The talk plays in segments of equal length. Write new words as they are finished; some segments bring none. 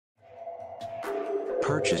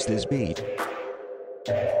Purchase this beat.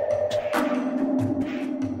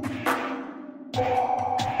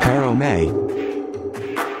 Parome.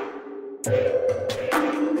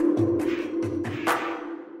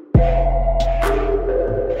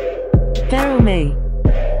 Parome.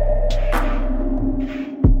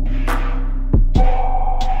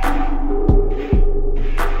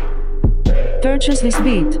 Purchase this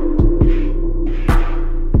beat.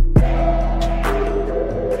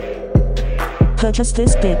 Purchase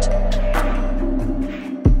this beat.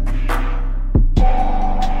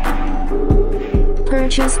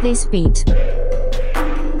 Purchase this beat.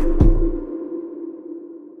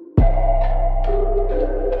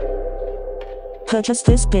 Purchase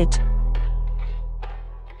this beat.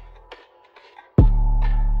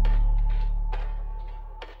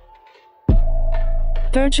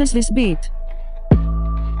 Purchase this beat.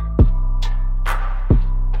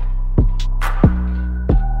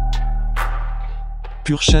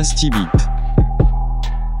 Purchase this beat.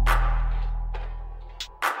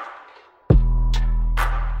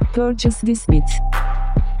 Purchase this beat.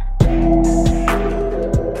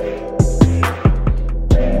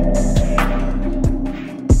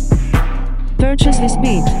 Purchase this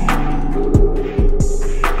beat.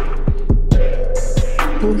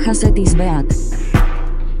 Purchase this beat.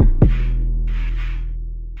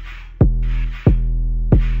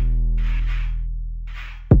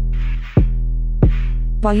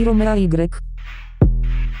 Parome Y.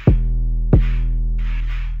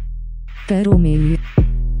 Parome.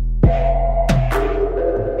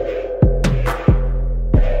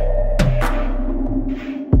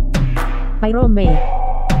 Parome.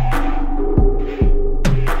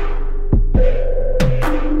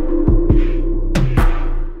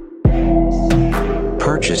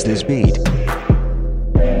 Purchase this beat.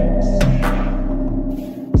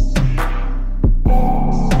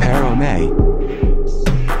 Parome.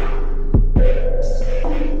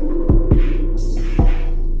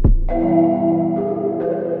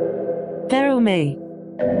 Parome.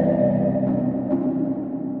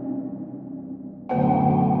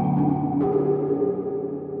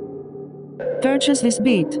 Purchase this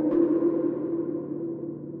beat.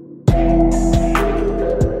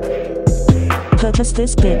 Purchase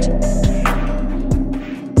this beat.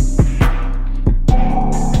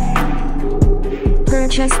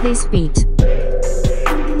 Purchase this beat.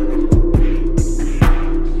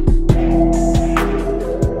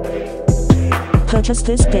 Purchase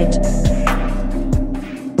this beat.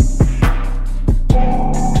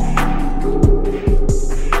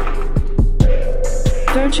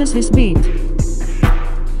 Purchase this beat.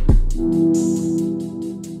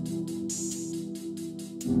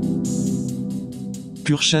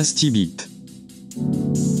 Purchase this beat.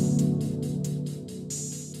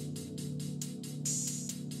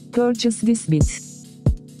 Purchase this beat.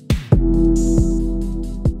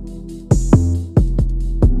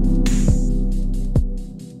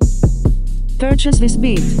 Purchase this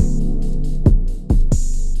beat.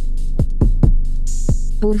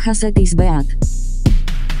 Purchase this beat.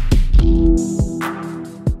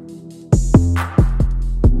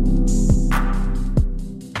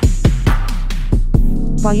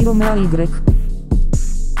 Parome Y.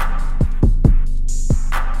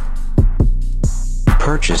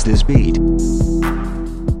 Purchase this beat.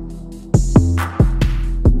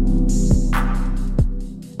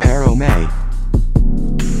 Parome.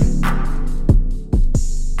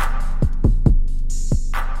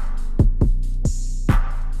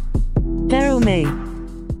 Parome.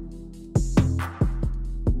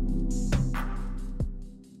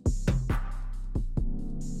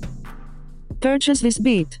 Purchase this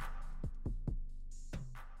beat.